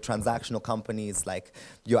you've got your transactional companies like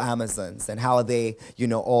your Amazons, and how are they,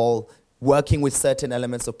 all working with certain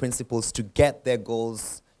elements or principles to get their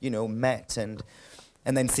goals, met,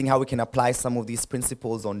 and then seeing how we can apply some of these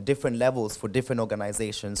principles on different levels for different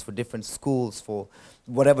organizations, for different schools, for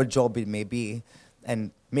whatever job it may be, and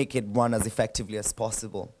make it run as effectively as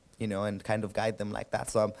possible, and kind of guide them like that.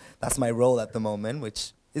 So that's my role at the moment,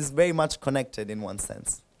 which is very much connected in one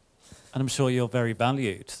sense. And I'm sure you're very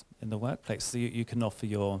valued in the workplace. So you can offer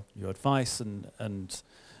your advice, and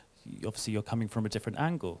obviously you're coming from a different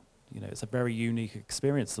angle. It's a very unique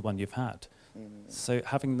experience, the one you've had. So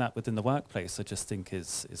having that within the workplace, I just think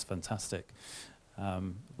is fantastic.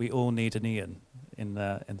 We all need an Ian in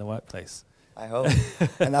the workplace. I hope.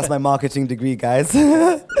 And that's my marketing degree, guys.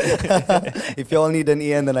 If you all need an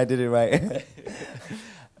Ian, then I did it right.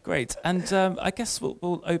 Great. And I guess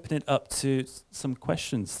we'll open it up to some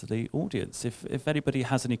questions to the audience. If anybody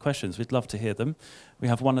has any questions, we'd love to hear them. We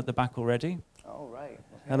have one at the back already. All right.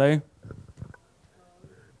 Okay. Hello.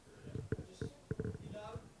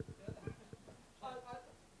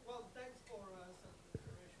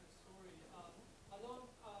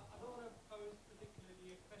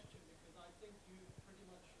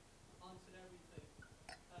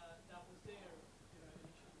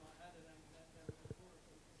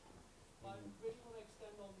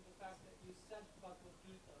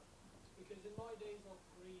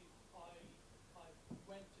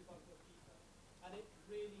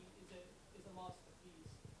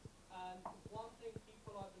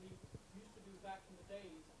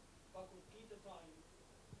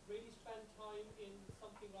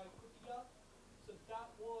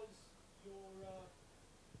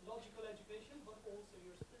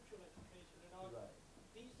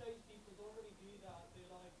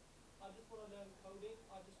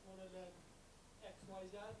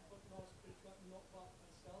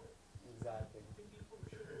 Exactly.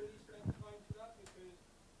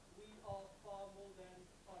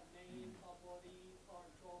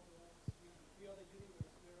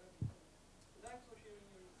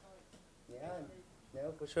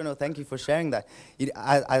 No, for sure. No, thank you for sharing that.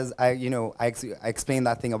 I explained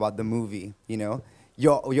that thing about the movie.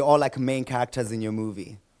 You're all like main characters in your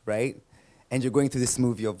movie, right? And you're going through this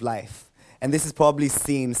movie of life. And this is probably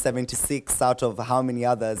scene 76 out of how many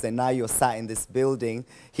others, and now you're sat in this building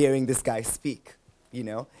hearing this guy speak, you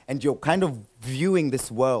know? And you're kind of viewing this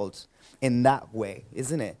world in that way,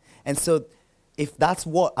 isn't it? And so if that's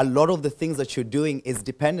what a lot of the things that you're doing is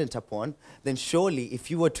dependent upon, then surely if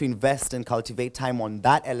you were to invest and cultivate time on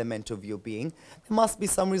that element of your being, there must be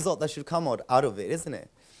some result that should come out of it, isn't it?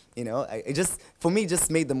 You know, it just, for me, just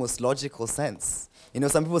made the most logical sense. You know,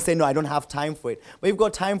 some people say, no, I don't have time for it. But you've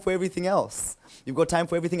got time for everything else. You've got time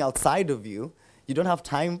for everything outside of you. You don't have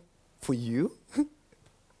time for you?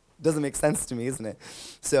 Doesn't make sense to me, isn't it?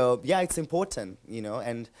 So, yeah, it's important, you know,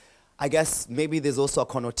 and I guess maybe there's also a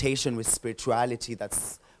connotation with spirituality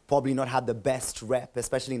that's probably not had the best rep,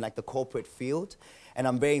 especially in like the corporate field. And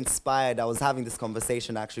I'm very inspired. I was having this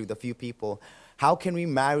conversation actually with a few people. How can we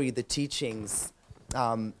marry the teachings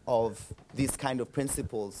of these kind of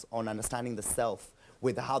principles on understanding the self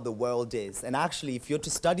with how the world is? And actually, if you're to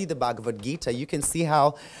study the Bhagavad Gita, you can see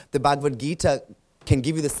how the Bhagavad Gita can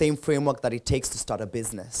give you the same framework that it takes to start a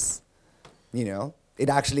business, you know?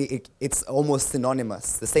 It's almost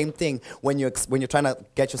synonymous. The same thing when you're trying to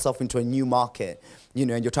get yourself into a new market, you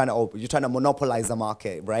know, and you're trying to monopolize a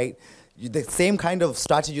market, right? The same kind of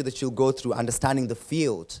strategy that you'll go through understanding the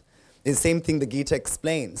field is the same thing the Gita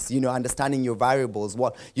explains, you know, understanding your variables,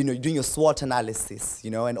 doing your SWOT analysis, you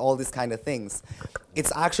know, and all these kind of things.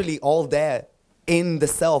 It's actually all there in the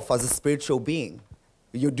self as a spiritual being.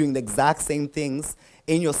 You're doing the exact same things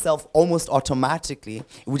in yourself almost automatically.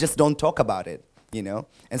 We just don't talk about it. You know,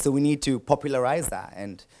 and so we need to popularize that,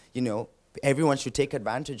 and you know, everyone should take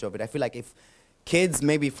advantage of it. I feel like if kids,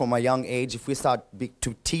 maybe from a young age, if we start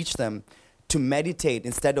to teach them to meditate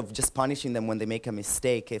instead of just punishing them when they make a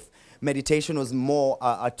mistake, if meditation was more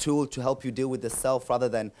a tool to help you deal with the self rather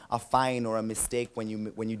than a fine or a mistake when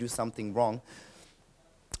you do something wrong,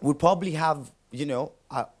 we'd probably have, you know,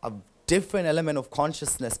 a different element of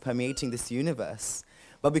consciousness permeating this universe.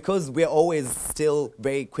 But because we're always still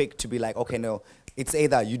very quick to be like, okay, no, it's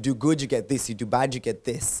either you do good, you get this, you do bad, you get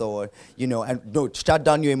this, or, you know, and no, shut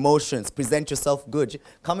down your emotions, present yourself good.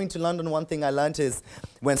 Coming to London, one thing I learned is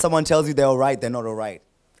when someone tells you they're all right, they're not all right.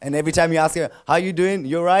 And every time you ask them, how you doing?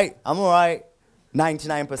 You're right, I'm all right,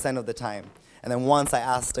 99% of the time. And then once I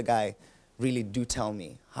asked a guy, really do tell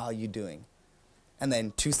me, how are you doing? And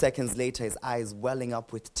then 2 seconds later, his eyes welling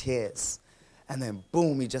up with tears. And then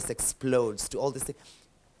boom, he just explodes to all this thing.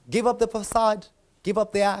 Give up the facade, give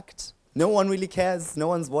up the act. No one really cares. No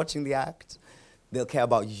one's watching the act. They'll care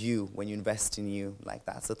about you when you invest in you like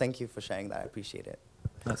that. So thank you for sharing that. I appreciate it.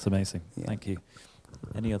 That's amazing. Yeah. Thank you.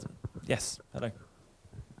 Any other? Yes. Hello.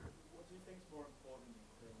 What do you think is more important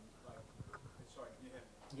in, like, sorry, can you hear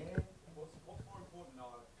me? Yeah. What's more important in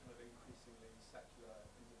our kind of increasingly secular,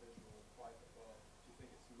 individual, private world? Do you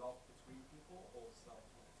think it's love between people or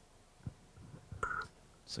self-love?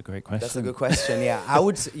 That's a great question. That's a good question. Yeah,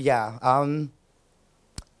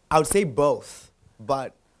 I would say both,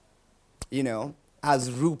 but you know, as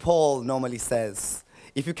RuPaul normally says,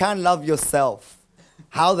 if you can't love yourself,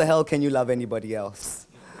 how the hell can you love anybody else?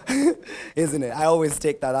 Isn't it? I always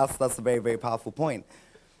take that. That's a very, very powerful point.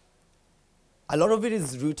 A lot of it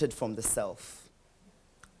is rooted from the self,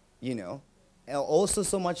 you know, and also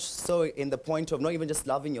so much so in the point of not even just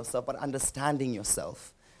loving yourself, but understanding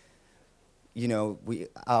yourself. You know,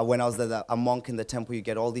 when I was a monk in the temple, you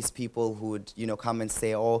get all these people who would, you know, come and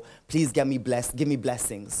say, oh, please give me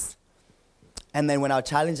blessings. And then when I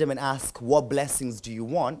challenge them and ask, what blessings do you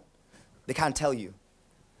want? They can't tell you.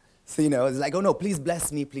 So, you know, it's like, oh no, please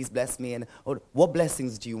bless me. And oh, what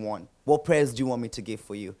blessings do you want? What prayers do you want me to give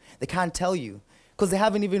for you? They can't tell you because they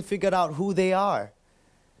haven't even figured out who they are.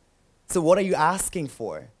 So what are you asking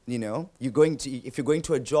for? You know, if you're going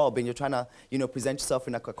to a job and you're trying to, you know, present yourself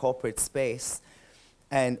in like a corporate space,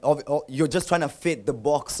 and you're just trying to fit the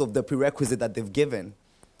box of the prerequisite that they've given.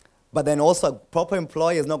 But then also a proper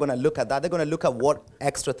employer is not going to look at that. They're going to look at what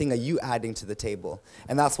extra thing are you adding to the table.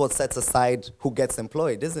 And that's what sets aside who gets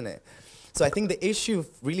employed, isn't it? So I think the issue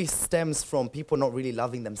really stems from people not really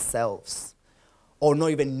loving themselves or not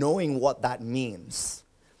even knowing what that means.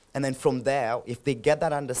 And then from there, if they get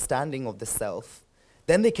that understanding of the self,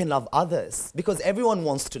 then they can love others because everyone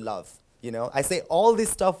wants to love. You know, I say all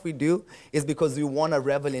this stuff we do is because we want to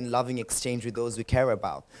revel in loving exchange with those we care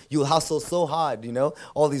about. You hustle so hard, you know.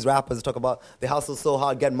 All these rappers talk about they hustle so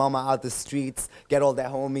hard, get mama out the streets, get all their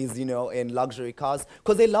homies, you know, in luxury cars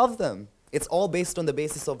because they love them. It's all based on the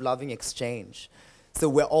basis of loving exchange. So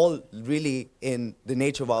we're all really in the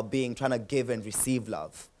nature of our being trying to give and receive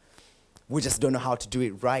love. We just don't know how to do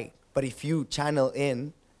it right. But if you channel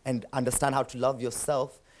in and understand how to love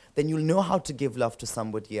yourself, then you'll know how to give love to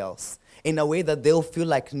somebody else in a way that they'll feel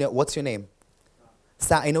like, no, what's your name?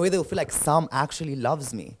 In a way they'll feel like Sam actually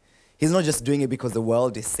loves me. He's not just doing it because the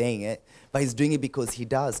world is saying it, but he's doing it because he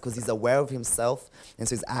does, because he's aware of himself, and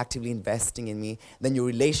so he's actively investing in me. Then your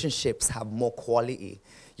relationships have more quality.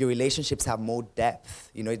 Your relationships have more depth.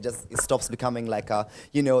 It stops becoming like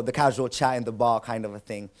the casual chat in the bar kind of a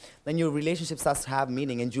thing. Then your relationship starts to have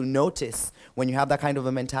meaning, and you'll notice when you have that kind of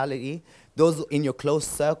a mentality, those in your close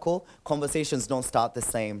circle, conversations don't start the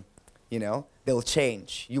same. They'll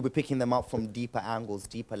change. You'll be picking them up from deeper angles,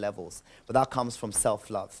 deeper levels. But that comes from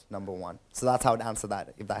self-love, number one. So that's how I'd answer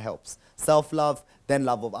that, if that helps. Self-love, then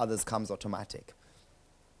love of others comes automatic.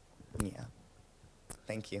 Yeah.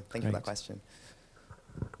 Thank you. Thank you for that question.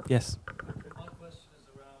 Yes. My question is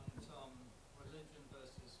around religion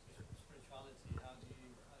versus spirituality. How do you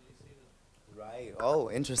see that? Right.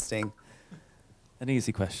 Oh, interesting. An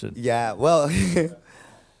easy question. Yeah, well,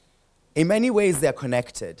 in many ways they're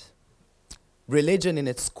connected. Religion in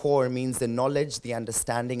its core means the knowledge, the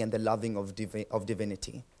understanding, and the loving of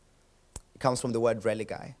divinity. It comes from the word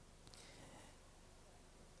religai.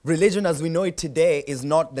 Religion as we know it today is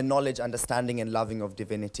not the knowledge, understanding, and loving of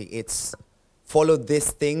divinity. It's follow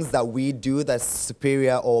these things that we do that's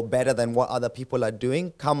superior or better than what other people are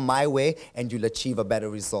doing. Come my way and you'll achieve a better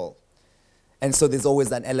result. And so there's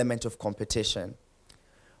always an element of competition.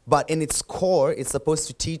 But in its core, it's supposed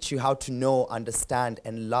to teach you how to know, understand,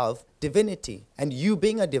 and love divinity, and you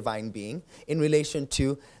being a divine being in relation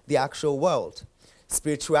to the actual world.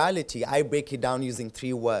 Spirituality, I break it down using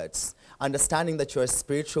 3 words. Understanding that you're a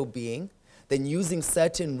spiritual being, then using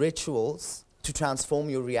certain rituals to transform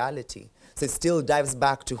your reality. So it still dives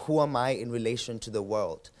back to who am I in relation to the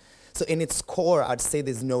world. So in its core, I'd say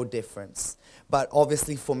there's no difference. But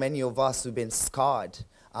obviously for many of us who've been scarred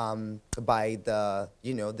by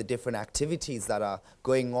the different activities that are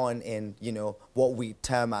going on in, what we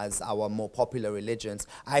term as our more popular religions.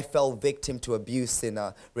 I fell victim to abuse in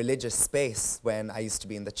a religious space when I used to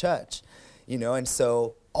be in the church, and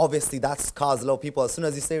so obviously that scars a lot of people. As soon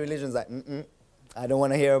as you say religion, it's like, I don't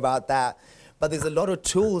want to hear about that. But there's a lot of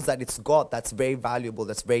tools that it's got that's very valuable,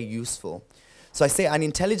 that's very useful. So I say an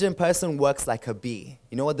intelligent person works like a bee.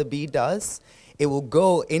 You know what the bee does? It will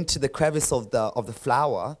go into the crevice of the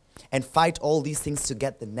flower and fight all these things to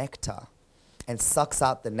get the nectar and sucks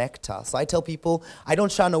out the nectar. So I tell people, I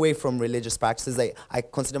don't shun away from religious practices. I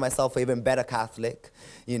consider myself an even better Catholic,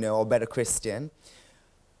 or better Christian.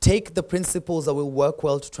 Take the principles that will work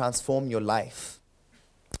well to transform your life,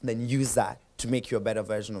 then use that to make you a better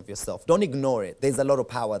version of yourself. Don't ignore it. There's a lot of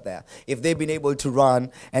power there. If they've been able to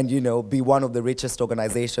run and, be one of the richest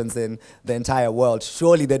organizations in the entire world,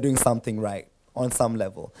 surely they're doing something right on some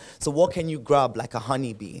level. So what can you grab like a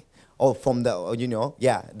honeybee or from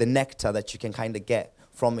the nectar that you can kind of get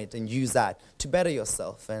from it and use that to better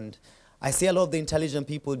yourself? And I see a lot of the intelligent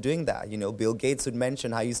people doing that. Bill Gates would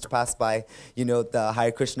mention how he used to pass by, the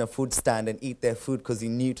Hare Krishna food stand and eat their food because he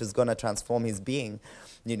knew it was going to transform his being.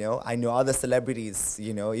 I know other celebrities,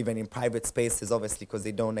 even in private spaces, obviously, because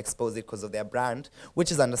they don't expose it because of their brand,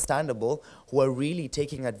 which is understandable, who are really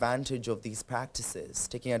taking advantage of these practices,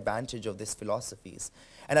 taking advantage of these philosophies.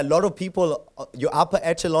 And a lot of people, your upper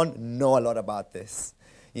echelon, know a lot about this.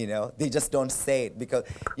 They just don't say it because,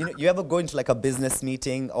 you ever go into like a business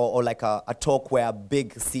meeting or like a talk where a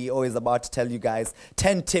big CEO is about to tell you guys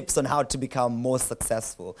 10 tips on how to become more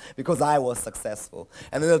successful because I was successful.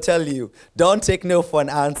 And then they'll tell you, don't take no for an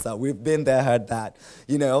answer. We've been there, heard that.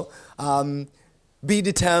 Be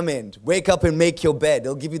determined. Wake up and make your bed.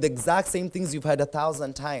 They'll give you the exact same things you've heard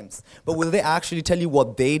 1,000 times. But will they actually tell you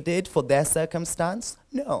what they did for their circumstance?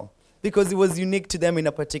 No. Because it was unique to them in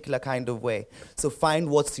a particular kind of way. So find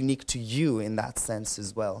what's unique to you in that sense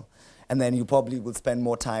as well. And then you probably will spend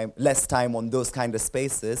less time on those kind of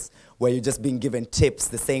spaces where you're just being given tips,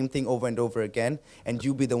 the same thing over and over again, and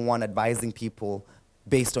you be the one advising people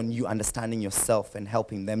based on you understanding yourself and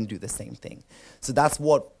helping them do the same thing. So that's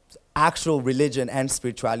what actual religion and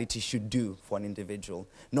spirituality should do for an individual,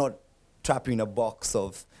 not trap you in a box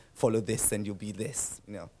of follow this and you'll be this,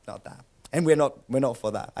 not that. And we're not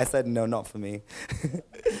for that. I said no, not for me.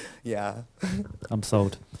 Yeah. I'm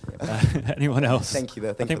sold. Anyone else? Thank you,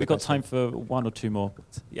 though. I think we've got time for 1 or 2 more.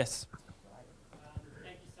 Yes.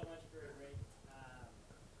 Thank you so much for a great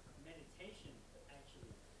meditation,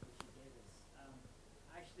 actually, which you gave us.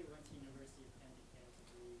 I actually went to University of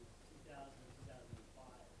Canterbury 2000,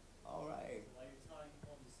 2005. All right. So while you're telling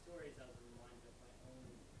all these stories, I was reminded of my own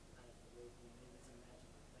kind of awakening. It was a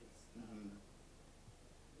magical place.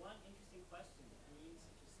 One interesting question. Being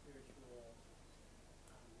such a spiritual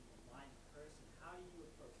mind person, how do you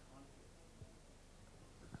approach conflict?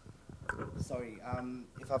 Sorry,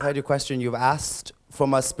 if I've heard your question, you've asked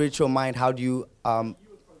from a spiritual mind, how do you,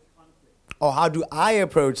 or how do I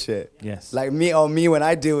approach it? Yes. Like me when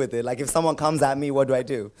I deal with it. Like if someone comes at me, what do I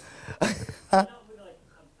do? Not with like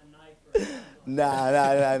a knife or a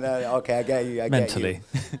gun. Nah. Okay, I get you. Mentally.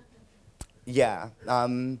 Yeah.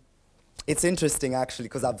 It's interesting actually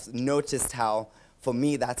because I've noticed how, for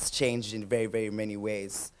me, that's changed in very, very many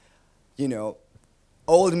ways. You know,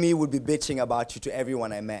 old me would be bitching about you to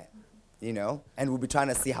everyone I met, you know, and would be trying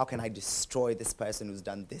to see how can I destroy this person who's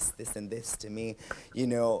done this, and this to me, you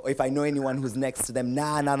know. If I know anyone who's next to them,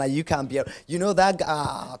 nah, you can't be, you know that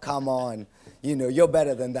guy, come on, you know, you're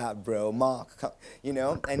better than that, bro, Mark, you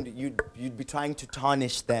know, and you'd be trying to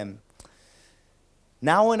tarnish them.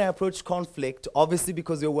 Now when I approach conflict, obviously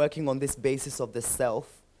because you're working on this basis of the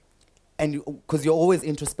self, and because you're always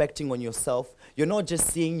introspecting on yourself, you're not just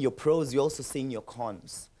seeing your pros, you're also seeing your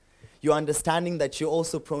cons. You're understanding that you're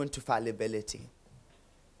also prone to fallibility.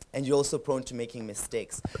 And you're also prone to making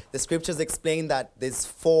mistakes. The scriptures explain that there's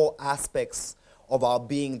 4 aspects of our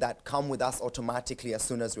being that come with us automatically as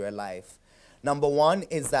soon as we're alive. Number 1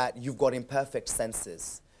 is that you've got imperfect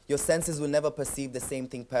senses. Your senses will never perceive the same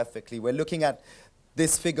thing perfectly. We're looking at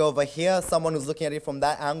this figure over here, someone who's looking at it from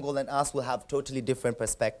that angle and us will have totally different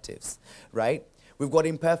perspectives, right? We've got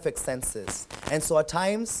imperfect senses. And so at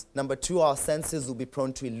times, number 2, our senses will be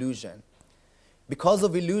prone to illusion. Because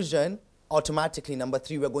of illusion, automatically, number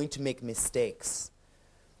 3, we're going to make mistakes.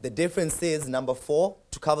 The difference is, number 4,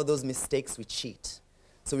 to cover those mistakes, we cheat.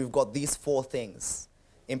 So we've got these 4 things.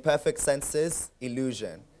 Imperfect senses,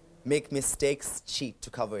 illusion. Make mistakes, cheat to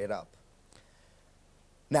cover it up.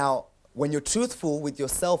 Now, when you're truthful with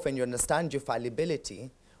yourself and you understand your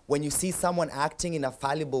fallibility, when you see someone acting in a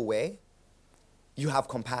fallible way, you have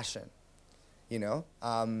compassion, you know?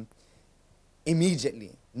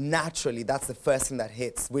 Immediately, naturally, that's the first thing that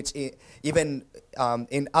hits, which even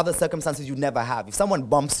in other circumstances you never have. If someone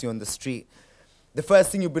bumps you on the street, the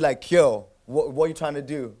first thing you'll be like, yo, what are you trying to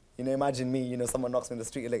do? You know, imagine me, you know, someone knocks me on the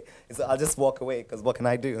street, like, I'll just walk away, because what can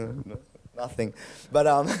I do? Nothing. But,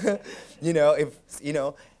 you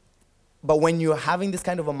know, but when you're having this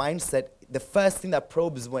kind of a mindset, the first thing that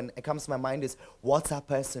probes when it comes to my mind is, what's that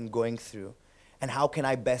person going through? And how can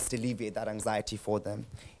I best alleviate that anxiety for them?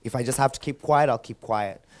 If I just have to keep quiet, I'll keep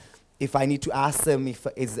quiet. If I need to ask them,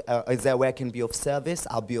 is there a way I can be of service,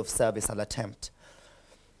 I'll be of service, I'll attempt.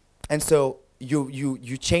 And so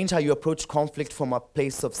you change how you approach conflict from a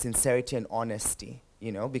place of sincerity and honesty,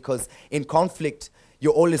 you know? Because in conflict,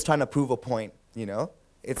 you're always trying to prove a point, you know?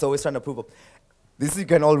 It's always trying to prove a point. This you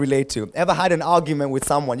can all relate to. Ever had an argument with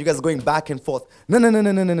someone? You guys are going back and forth.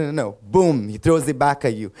 No. Boom, he throws it back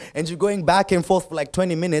at you. And you're going back and forth for like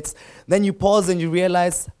 20 minutes. Then you pause and you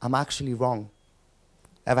realize, I'm actually wrong.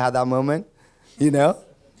 Ever had that moment? You know?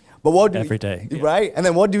 But what do Every day. Right? And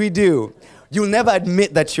then what do? You'll never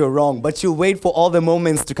admit that you're wrong, but you'll wait for all the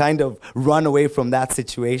moments to kind of run away from that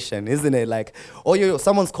situation, isn't it? Like, oh,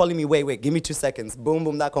 someone's calling me, wait, give me 2 seconds.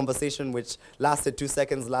 Boom, that conversation which lasted 2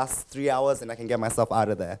 seconds, lasts 3 hours, and I can get myself out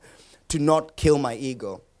of there. To not kill my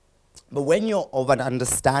ego. But when you're of an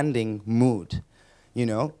understanding mood, you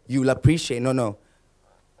know, you'll appreciate, no,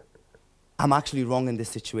 I'm actually wrong in this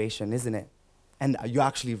situation, isn't it? And you're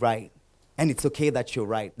actually right. And it's okay that you're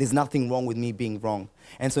right. There's nothing wrong with me being wrong.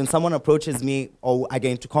 And so when someone approaches me or I get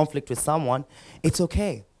into conflict with someone, it's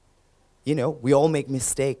okay. You know, we all make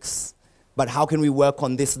mistakes. But how can we work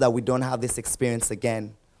on this so that we don't have this experience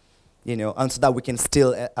again? You know, and so that we can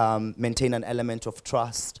still maintain an element of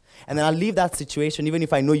trust. And then I'll leave that situation, even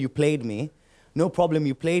if I know you played me. No problem,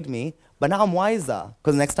 you played me. But now I'm wiser.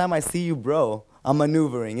 Because next time I see you, bro, I'm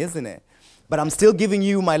maneuvering, isn't it? But I'm still giving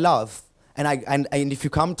you my love. And if you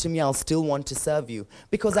come to me, I'll still want to serve you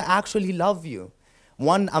because I actually love you.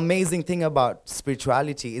 One amazing thing about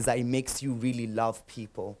spirituality is that it makes you really love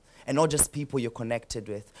people. And not just people you're connected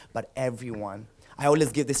with, but everyone. I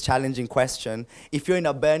always give this challenging question. If you're in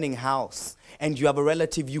a burning house and you have a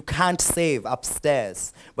relative you can't save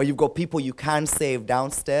upstairs, but you've got people you can save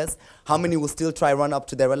downstairs, how many will still try run up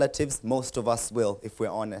to their relatives? Most of us will, if we're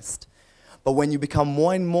honest. But when you become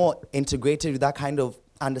more and more integrated with that kind of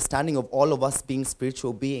understanding of all of us being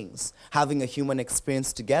spiritual beings, having a human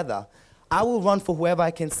experience together, I will run for whoever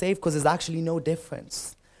I can save because there's actually no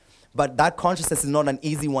difference. But that consciousness is not an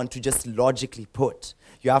easy one to just logically put.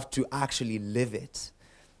 You have to actually live it.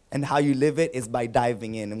 And how you live it is by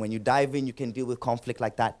diving in. And when you dive in, you can deal with conflict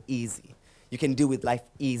like that easy. You can deal with life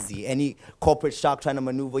easy. Any corporate shark trying to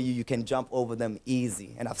maneuver you, you can jump over them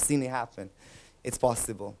easy. And I've seen it happen. It's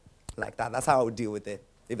possible like that. That's how I would deal with it,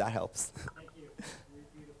 if that helps. Beautiful.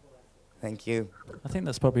 Thank you. I think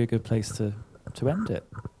that's probably a good place to end it.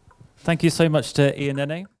 Thank you so much to Ian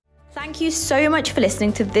Nene. Thank you so much for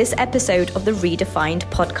listening to this episode of the Redefined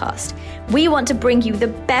podcast. We want to bring you the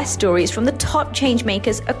best stories from the top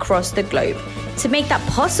changemakers across the globe. To make that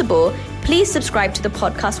possible, please subscribe to the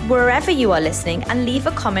podcast wherever you are listening and leave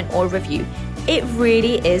a comment or review. It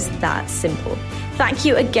really is that simple. Thank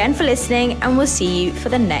you again for listening, and we'll see you for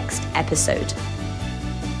the next episode.